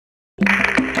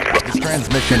This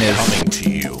transmission is coming to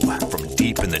you from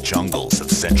deep in the jungles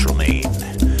of central Maine.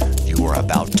 You are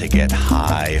about to get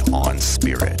high on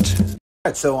spirit. All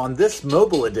right, so on this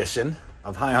mobile edition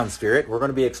of High on Spirit, we're going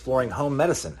to be exploring home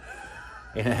medicine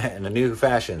in a new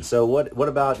fashion. So what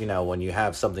about, when you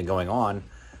have something going on,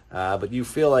 but you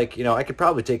feel like, I could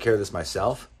probably take care of this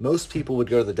myself. Most people would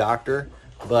go to the doctor,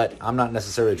 but I'm not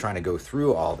necessarily trying to go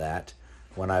through all that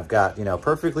when I've got,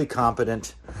 perfectly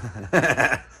competent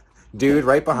dude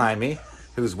right behind me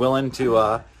who's willing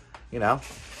to,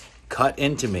 cut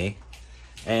into me.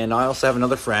 And I also have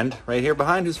another friend right here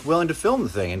behind who's willing to film the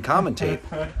thing and commentate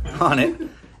on it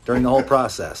during the whole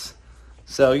process.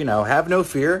 So, have no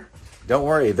fear. Don't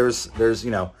worry. There's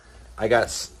I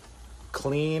got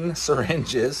clean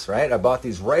syringes, right? I bought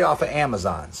these right off of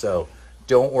Amazon. So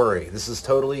don't worry. This is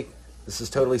totally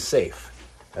safe.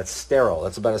 That's sterile.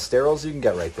 That's about as sterile as you can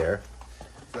get right there.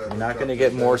 You're not going to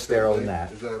get more sterile than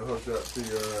that. Is that hooked up to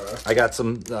your... I got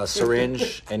some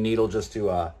syringe and needle just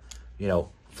to,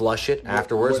 flush it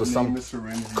afterwards with some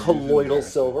colloidal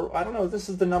silver. I don't know. This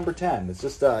is the number 10. It's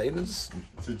just, oh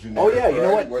yeah, you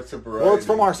know what? What's the variety? Well, it's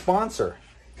from our sponsor.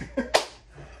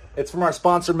 It's from our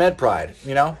sponsor, MedPride,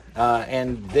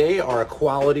 and they are a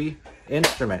quality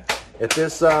instrument. If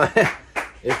this,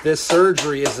 if this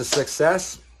surgery is a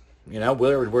success,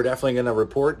 we're definitely going to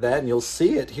report that, and you'll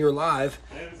see it here live.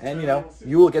 And,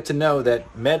 you will get to know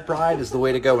that MedPride is the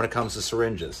way to go when it comes to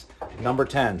syringes. Number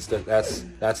 10s,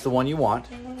 that's the one you want.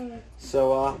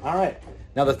 So, all right.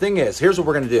 Now, the thing is, here's what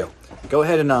we're going to do. Go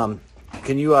ahead and,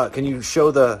 can you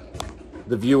show the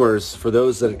viewers, for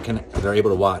those that are able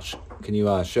to watch, can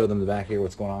you show them the back here,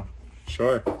 what's going on?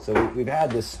 Sure. So we've had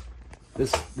this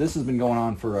has been going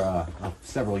on for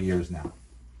several years now.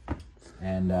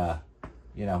 And,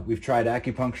 we've tried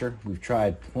acupuncture. We've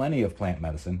tried plenty of plant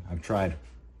medicine. I've tried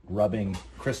rubbing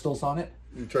crystals on it.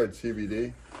 You tried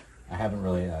CBD? I haven't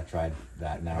really tried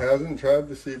that now. Hasn't tried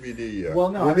the CBD yet. Well,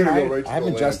 no, I've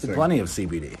ingested plenty of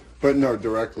CBD. But no,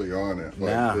 directly on it.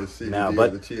 Like the CBD or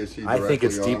the THC I think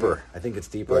it's deeper. I think it's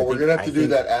deeper. Well, we're going to have to do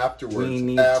that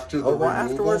afterwards. After the removal.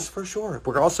 Afterwards, for sure.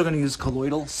 We're also going to use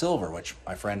colloidal silver, which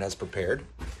my friend has prepared,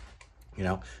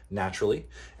 naturally.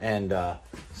 And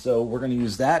so we're going to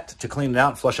use that to clean it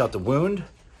out, flush out the wound.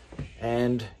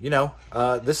 And,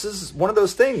 this is one of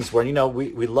those things where,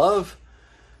 we love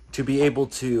to be able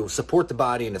to support the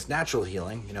body in its natural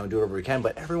healing, do whatever we can.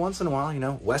 But every once in a while,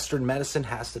 Western medicine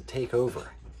has to take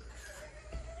over.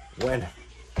 When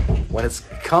it's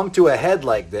come to a head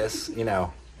like this,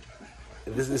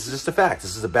 this is just a fact.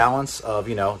 This is a balance of,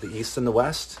 the East and the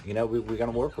West. We got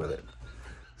to work with it.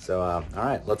 So, all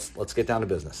right, let's get down to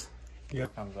business. Yeah,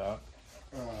 comes out.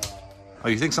 Oh,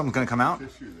 you think something's going to come out?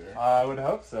 I would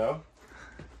hope so.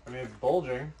 I mean, it's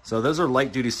bulging. So those are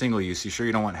light duty single use. You sure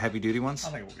you don't want heavy duty ones? I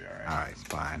think we'll be all right. All right,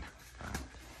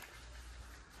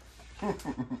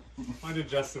 fine. My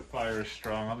digestive fire is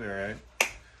strong. I'll be all right.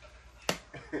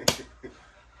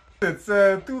 It's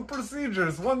 2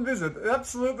 procedures, 1 visit,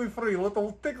 absolutely free.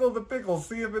 Little tickle the pickle,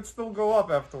 see if it still go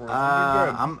up afterwards.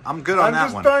 I'm good on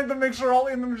that one. I'm just trying to make sure all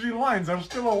energy lines are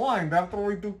still aligned after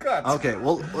we do cuts. Okay,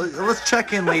 well, let's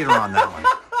check in later on that one.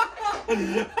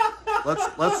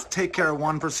 Let's take care of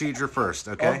one procedure first,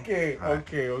 okay?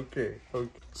 Okay.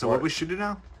 So what we should do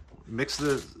now? Mix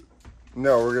the...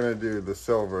 No, we're going to do the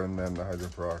silver and then the hydrogen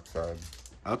peroxide.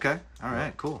 Okay, all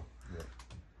right, cool. Yep.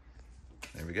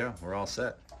 There we go. We're all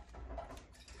set.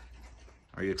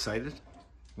 Are you excited?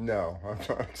 No, I'm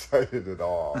not excited at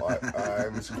all.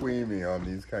 I'm squeamy on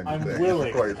these kind of things,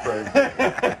 willing. quite frankly.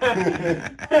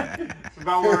 It's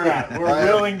about where we're at. We're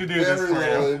willing to do this for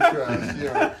Very you. little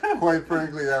interest. Quite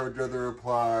frankly, I would rather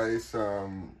apply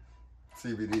some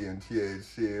CBD and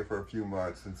THC for a few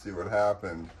months and see what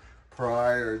happened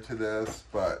prior to this.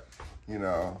 But,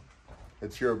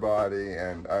 it's your body,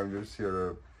 and I'm just here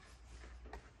to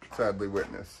sadly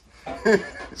witness.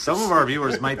 Some of our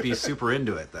viewers might be super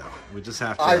into it, though. We just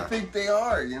have to... I think they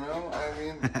are, I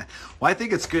mean... Well, I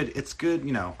think it's good,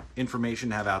 information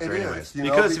to have out there anyways. Is,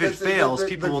 because if it fails,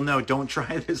 people will know, don't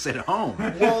try this at home.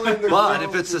 Well, but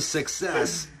if it's a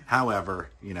success, however,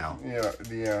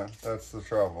 Yeah, that's the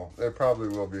trouble. It probably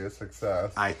will be a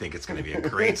success. I think it's going to be a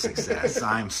great success.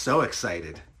 I'm so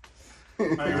excited. Are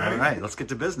you ready? All right, let's get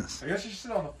to business. I guess you should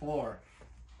sit on the floor.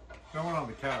 No one on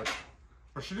the couch.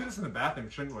 Or should we do this in the bathroom,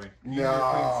 shouldn't we? No.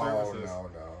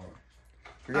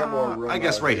 We got more room. I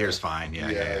guess right here's fine. Yeah.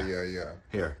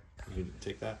 Here. You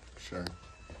take that? Sure.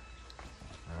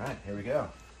 All right, here we go.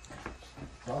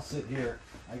 So I'll sit here.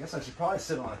 I guess I should probably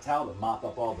sit on a towel to mop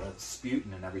up all the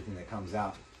sputum and everything that comes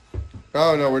out.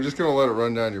 Oh, no, we're just going to let it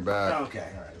run down your back. Okay,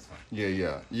 all right, that's fine.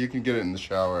 Yeah. You can get it in the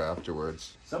shower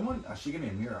afterwards. Someone, she gave me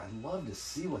a mirror. I'd love to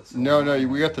see what's going No, on.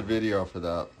 we got the video for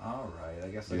that. All right, I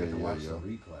guess I get to watch the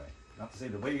replay. Not to say,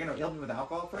 wait, you're going to help me with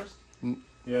alcohol first?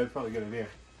 Yeah, that's probably a good idea.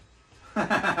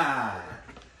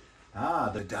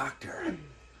 The doctor.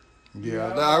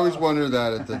 Yeah, I always wonder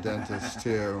that at the dentist,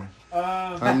 too.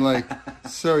 I'm like,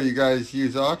 so you guys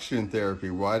use oxygen therapy.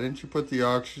 Why didn't you put the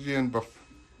oxygen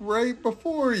right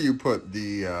before you put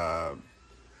the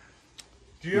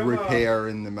repair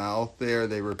in the mouth there?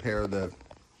 They repair the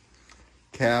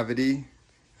cavity,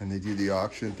 and they do the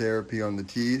oxygen therapy on the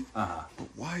teeth. Uh-huh. But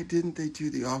why didn't they do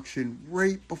the oxygen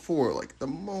right before, like the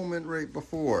moment right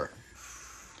before?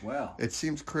 Well, it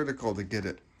seems critical to get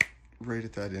it right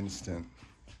at that instant.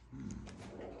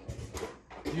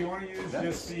 Do you want to use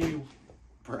just the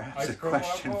perhaps a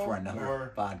question for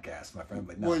another podcast, my friend?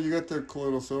 But no. Well, you got the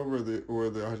colloidal silver or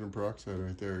the hydrogen peroxide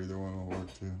right there. Either one will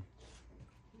work too.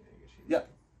 Yep.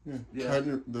 Yeah. Yeah.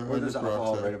 The Or hydrogen there's alcohol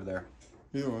peroxide. right over there.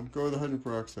 Either one. Go with the hydrogen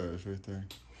peroxide. It's right there.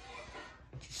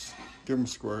 Just give them a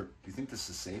squirt. Do you think this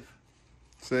is safe?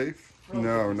 Safe?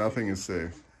 No, nothing is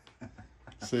safe.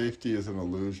 Safety is an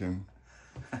illusion.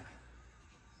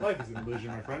 Life is an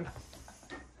illusion, my friend.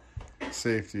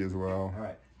 Safety as well. All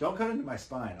right. Don't cut into my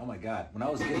spine. Oh my God. When I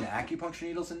was getting the acupuncture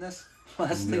needles in this,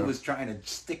 Leslie was trying to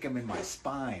stick them in my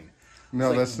spine. No,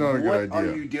 like, that's not a good idea. What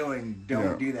are you doing?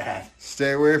 Don't do that.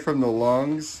 Stay away from the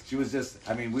lungs. She was just,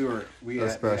 I mean, we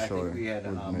had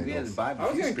imbibed I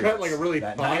was going to cut like a really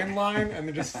fine line and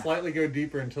then just slightly go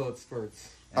deeper until it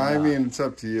spurts. I mean, it's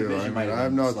up to you. I division mean, might have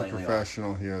I'm been not the slightly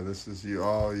professional here. This is you,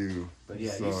 all you. But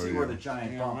yeah, So you see where the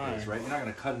giant bump is, right? You're not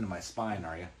going to cut into my spine,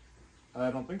 are you?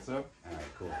 I don't think so. All right,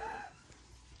 cool.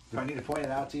 Do I need to point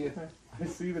it out to you? I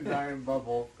see the giant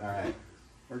bubble. All right.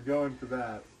 We're going for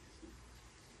that.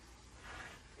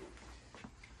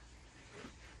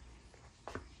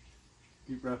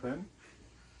 Deep breath in.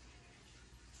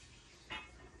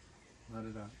 Let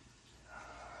it out.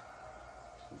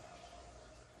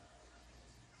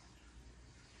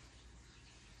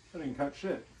 I didn't cut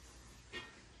shit.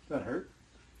 That hurt?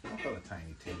 I'll feel a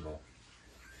tiny tingle.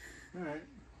 Alright.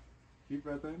 Deep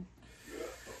breath in.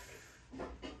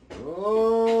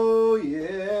 Oh, yeah.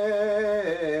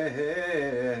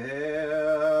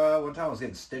 One time I was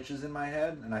getting stitches in my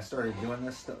head, and I started doing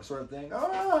this sort of thing.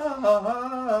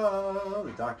 Oh,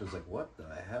 the doctor's like, what the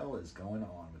hell is going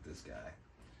on with this guy?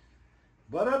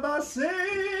 But if I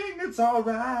sing, it's all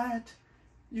right.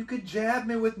 You could jab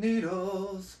me with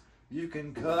needles. You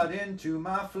can cut into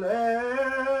my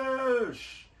flesh,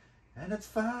 and it's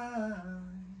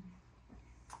fine.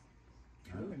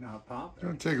 Really not popping.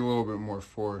 It'll take a little bit more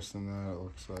force than that, it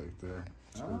looks like there.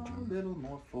 A little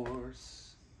more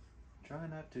force. Try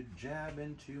not to jab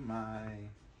into my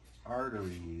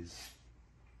arteries.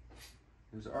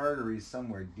 There's arteries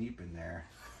somewhere deep in there.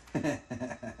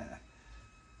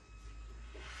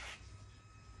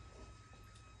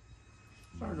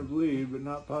 Starting to bleed, but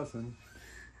not pussing.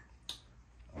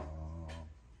 Oh,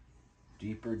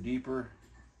 deeper, deeper.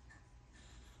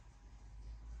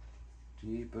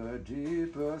 Deeper,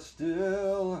 deeper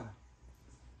still.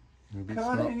 Maybe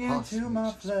Cutting it's into not my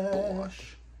pus, it's blood.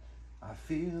 flesh. I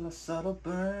feel a subtle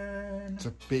burn. It's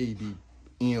a baby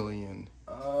alien.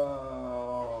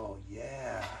 Oh,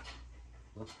 yeah.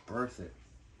 Let's birth it.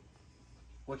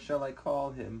 What shall I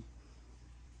call him?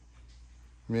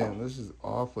 Man, this is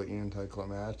awfully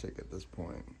anticlimactic at this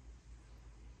point.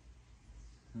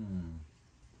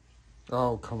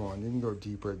 Oh, come on. You can go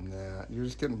deeper than that. You're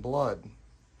just getting blood.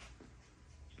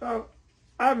 Oh,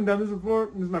 I haven't done this before.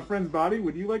 This is my friend's body.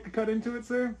 Would you like to cut into it,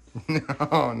 sir?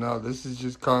 No. This is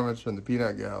just comments from the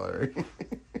peanut gallery.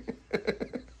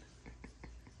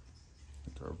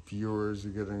 Our viewers are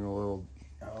getting a little...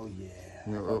 Oh, yeah.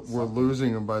 You know, we're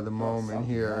losing them by the moment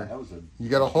here. That was You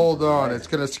got to hold on. It's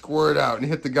going to squirt out and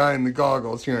hit the guy in the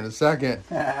goggles here in a second.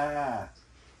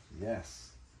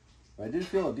 Yes. But I did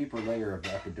feel a deeper layer of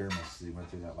epidermis as we went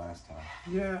through that last time.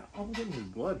 Yeah, I'm getting his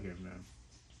blood here, man.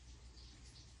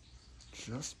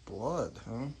 Just blood,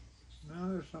 huh?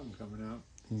 No, there's something coming out.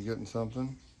 You getting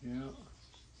something? Yeah.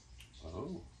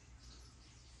 Oh.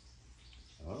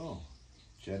 Oh.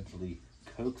 Gently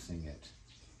coaxing it.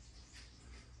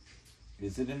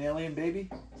 Is it an alien baby?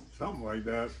 Something like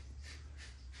that.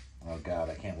 Oh, God,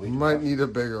 I can't wait. You might need a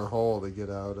bigger hole to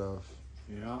get out of.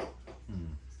 Yeah.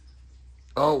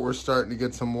 Oh, we're starting to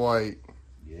get some white.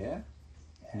 Yeah?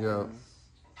 Yeah.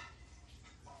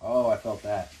 Oh, I felt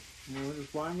that. You know,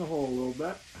 just line the hole a little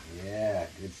bit. Yeah,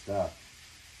 good stuff.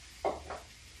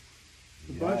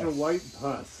 A bunch of white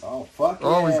pus. Oh, fuck yeah.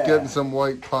 Always getting some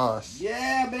white pus.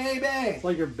 Yeah, baby. It's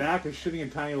like your back is shitting a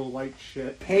tiny little white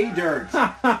shit. Pay dirt.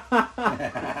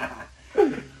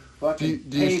 Fucking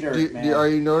pay dirt, man. Are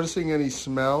you noticing any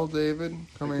smell, David,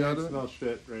 coming out of it? Can't smell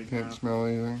shit right now. Can't smell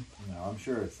anything. No, I'm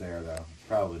sure it's there though. It's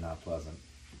probably not pleasant.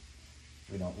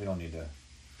 We don't need to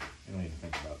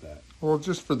think about that. Well,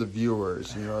 just for the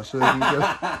viewers, you know, so they can get...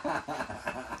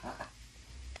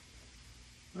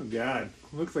 Oh god,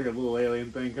 looks like a little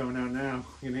alien thing coming out now,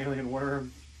 like an alien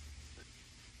worm.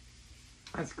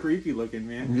 That's creepy looking,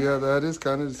 man. Yeah, that is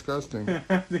kind of disgusting.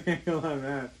 Take a load of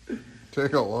that.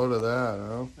 Take a load of that,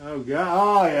 huh? Oh god,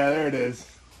 oh yeah, there it is.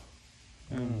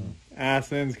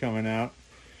 Ass end's coming out.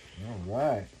 All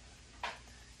right.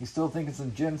 You still thinking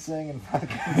some ginseng and fucking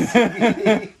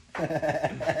CBD?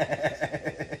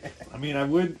 I mean,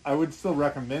 I would still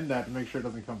recommend that to make sure it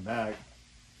doesn't come back.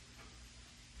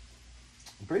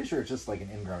 I'm pretty sure it's just like an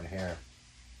ingrown hair.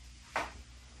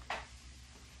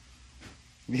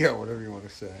 Yeah, whatever you want to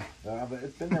say. But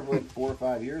it's been there for like 4 or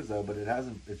 5 years though, but it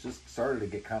hasn't. It's just started to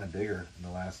get kind of bigger in the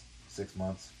last 6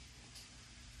 months.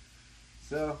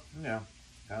 So, you know,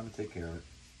 time to take care of it.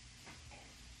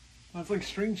 That's like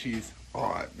string cheese.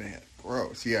 Oh, man,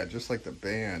 gross. Yeah, just like the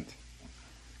band.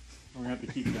 We're gonna have to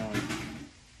keep going.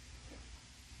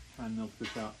 Try and milk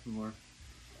this out some more.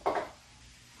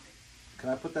 Can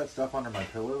I put that stuff under my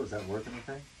pillow? Is that worth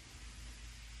anything?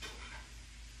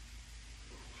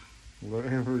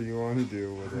 Whatever you want to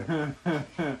do with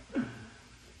it.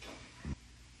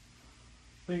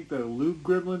 Think the Luke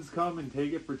Gremlins come and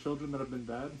take it for children that have been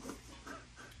bad?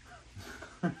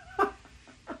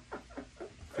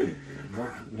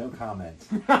 No comment.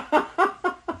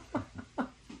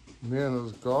 Man,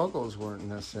 those goggles weren't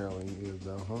necessarily needed,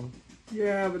 though, huh?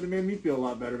 Yeah, but they made me feel a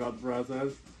lot better about the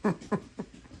process.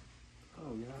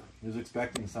 Oh, yeah. I was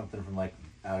expecting something from like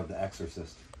out of The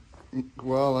Exorcist.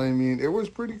 Well, I mean, it was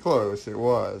pretty close. It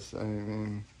was. I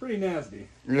mean... Pretty nasty.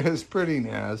 It was pretty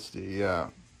nasty, yeah.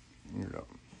 You know.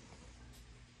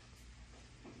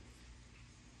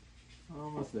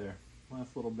 Almost there.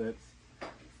 Last little bits.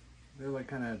 They're like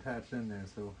kind of attached in there,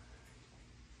 so...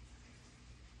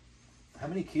 How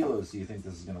many kilos do you think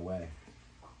this is going to weigh?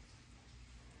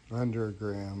 Under a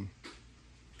gram.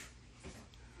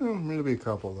 Oh, maybe a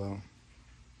couple, though.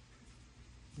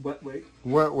 Wet weight?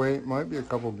 Wet weight. Might be a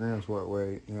couple grams wet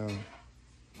weight, yeah.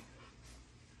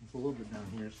 It's a little bit down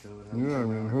here still. Yeah, I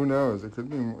mean, who knows? It could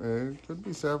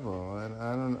be several.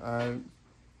 I'm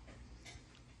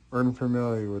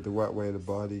unfamiliar with the wet weight of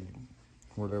body,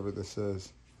 whatever this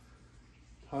is.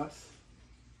 Pus.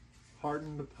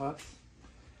 Hardened pus.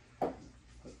 It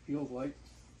feels like.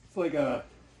 It's like a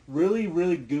really,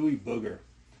 really gooey booger.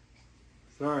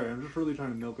 Sorry, I'm just really trying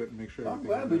to milk it and make sure. I'm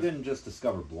glad we didn't just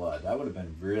discover blood. That would have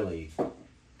been really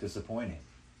disappointing.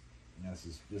 You know,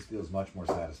 this feels much more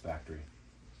satisfactory.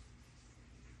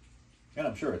 And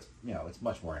I'm sure it's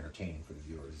much more entertaining for the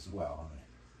viewers as well.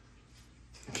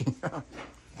 Yeah.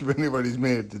 If anybody's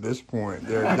made it to this point,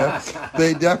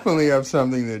 they definitely have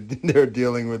something that they're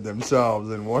dealing with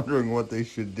themselves and wondering what they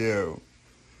should do.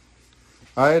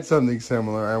 I had something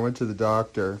similar. I went to the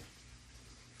doctor,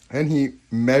 and he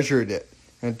measured it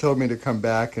and told me to come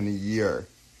back in a year.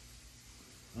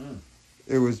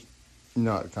 It was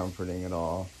not comforting at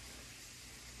all.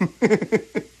 I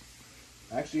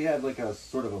actually had like a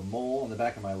sort of a mole on the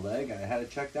back of my leg, and I had it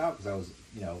checked out because I was,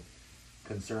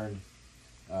 concerned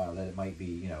that it might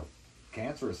be,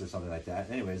 cancerous or something like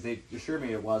that. Anyways, they assured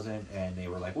me it wasn't, and they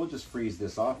were like, we'll just freeze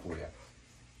this off for you.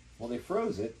 Well, they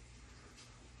froze it,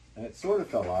 and it sort of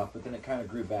fell off, but then it kind of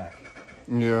grew back.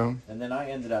 Yeah. And then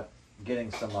I ended up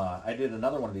getting some, I did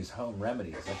another one of these home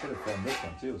remedies. I should have filmed this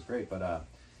one too, it was great, but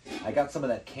I got some of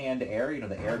that canned air,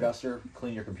 the air duster,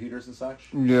 clean your computers and such.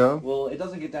 Yeah. Well, it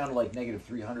doesn't get down to like negative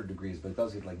 300 degrees, but it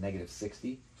does get like negative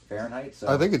 60 Fahrenheit. So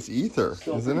I think it's ether,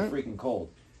 still isn't it? freaking cold.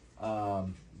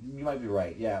 You might be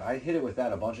right. Yeah, I hit it with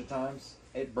that a bunch of times.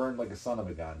 It burned like a son of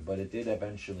a gun, but it did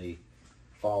eventually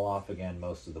fall off again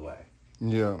most of the way.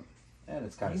 Yeah. And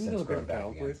it's kind of Can you since look at grown back Cal,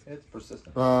 again. please? It's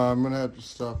persistent. I'm going to have to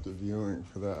stop the viewing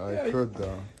for that. Yeah, I could,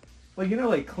 though. Like,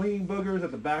 like cleaning boogers at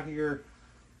the back of your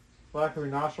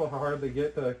nostril, how hard they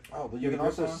get to... Oh, but you can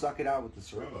also suck it out with the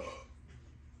syringe.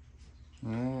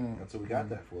 Mm. That's what we got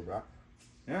that for, bro.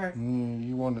 Alright.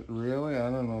 You want it really?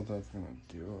 I don't know if that's going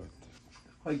to do it.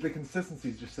 Like, the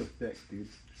consistency's just so thick, dude.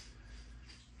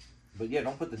 But yeah,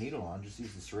 don't put the needle on. Just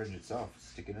use the syringe itself.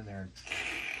 Stick it in there.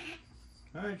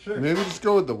 Alright, sure. Maybe just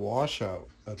go with the washout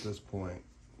at this point.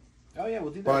 Oh yeah,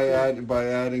 we'll do that. By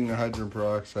adding the hydrogen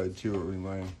peroxide to it, we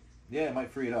might... Yeah, it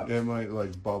might free it up. It might,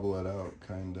 like, bubble it out,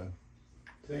 kind of.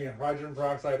 Thinking hydrogen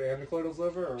peroxide and the colloidal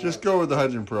silver? Or Just what? go with the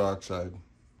hydrogen peroxide.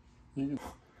 You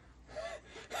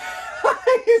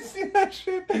see that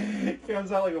shit? It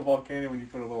comes out like a volcano when you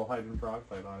put a little hydrogen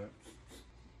peroxide on it.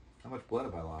 How much blood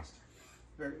have I lost?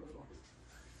 Very little.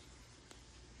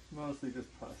 Mostly just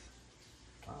pus.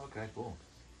 Oh, okay, cool.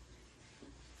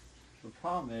 The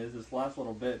problem is this last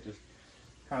little bit just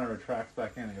kind of retracts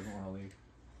back in. It doesn't want to leave.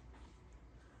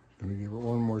 Gonna give it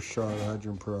one more shot of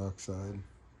hydrogen peroxide.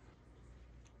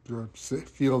 Our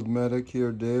field medic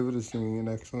here, David, is doing an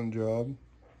excellent job.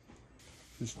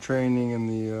 His training in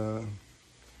the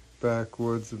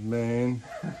backwoods of Maine.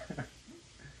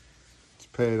 It's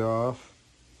paid off.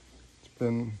 It's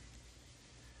been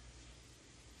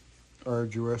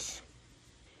arduous.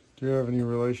 Do you have any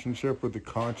relationship with the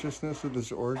consciousness of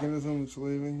this organism that's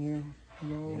leaving you?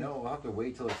 No. You know, I'll have to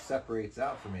wait till it separates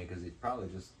out for me because it probably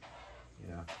just,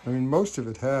 you know. I mean, most of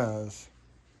it has.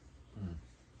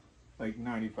 Like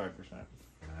 95%. Nice.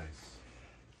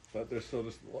 But there's still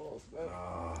just a little bit.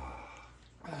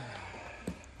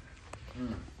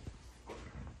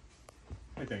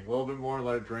 I think a little bit more,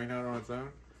 let it drain out on its own.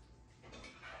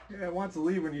 Yeah, it wants to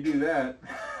leave when you do that.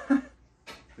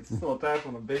 It's still attached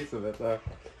on the base of it, though.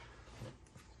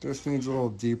 Just needs a little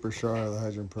deeper shot of the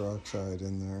hydrogen peroxide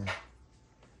in there.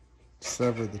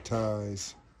 Sever the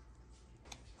ties.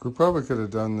 We probably could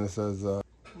have done this as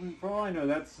For all I know,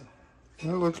 that's... it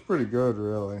looks pretty good,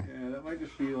 really. Yeah, that might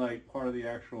just be like part of the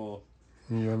actual...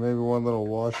 Yeah, maybe one little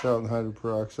washout in hydrogen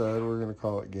peroxide. We're going to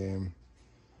call it game.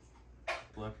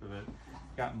 left of it.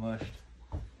 Got mushed.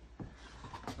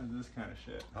 And this kind of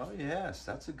shit. Oh, yes.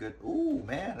 That's a good... Ooh,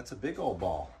 man. That's a big old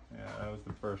ball. Yeah, that was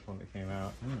the first one that came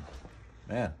out.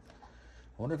 Man.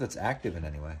 I wonder if it's active in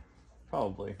any way.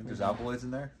 Probably. Think there's alkaloids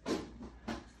in there?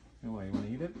 You want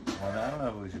to eat it? Well, I don't know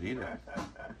if we should eat it.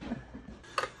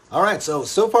 All right, so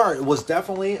far it was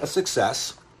definitely a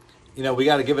success. You know, we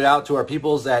got to give it out to our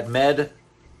peoples at Med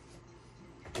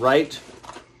Pride.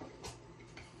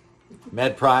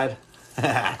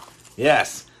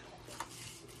 Yes.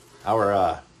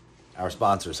 Our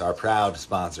sponsors, our proud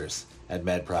sponsors at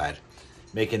Med Pride,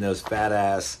 making those fat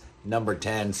ass number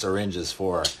 10 syringes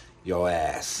for your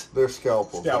ass. They're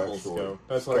scalpels. Scalpels. Actually.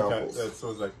 That's what I cut. Scalpels. That's what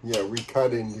was like. Yeah, we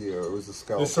cut into you. It was a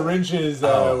scalpel. The syringes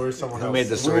were someone Who else. made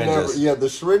the We syringes? yeah, the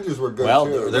syringes were good Well,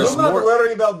 too. there's I'm not more.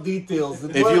 worrying about details.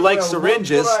 If you like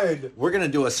syringes, we're going to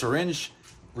do a syringe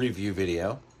review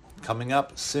video coming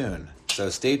up soon.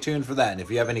 So stay tuned for that. And if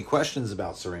you have any questions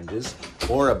about syringes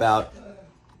or about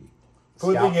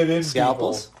Putting it in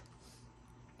scalpels,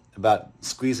 about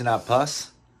squeezing out pus,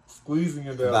 squeezing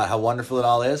it about how wonderful it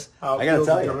all is, How it I got to feels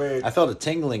tell you, great. I felt a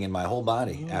tingling in my whole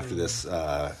body after this. You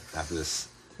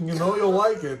know you'll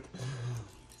like it.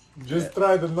 Just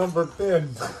try the number 10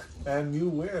 and you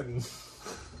win.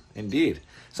 Indeed.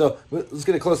 So let's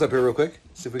get a close up here real quick.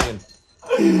 See if we can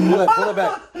pull it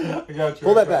back. I got you.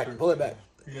 Pull that back. Pull it back.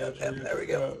 I got you. There we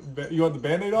go. You want the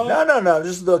Band-Aid on? No.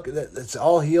 Just look. It's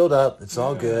all healed up. It's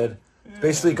all good. It's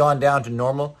basically gone down to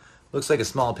normal. Looks like a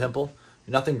small pimple.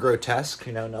 Nothing grotesque.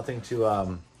 You know, nothing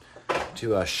to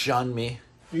shun me.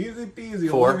 Easy peasy,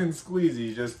 For- lemon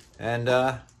squeezy. Just And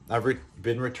I've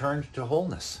been returned to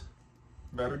wholeness.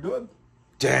 better good.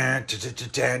 I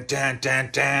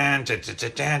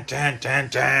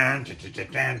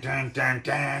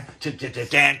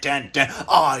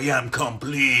am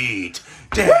complete.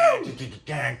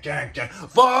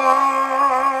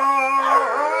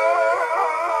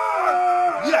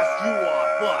 Yes, you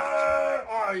are, but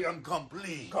I am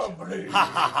complete.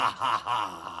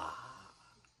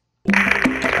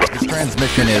 This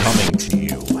transmission is coming to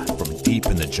you from deep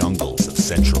in the jungles of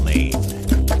central Maine.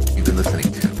 You've been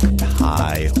listening to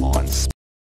High on Spirit.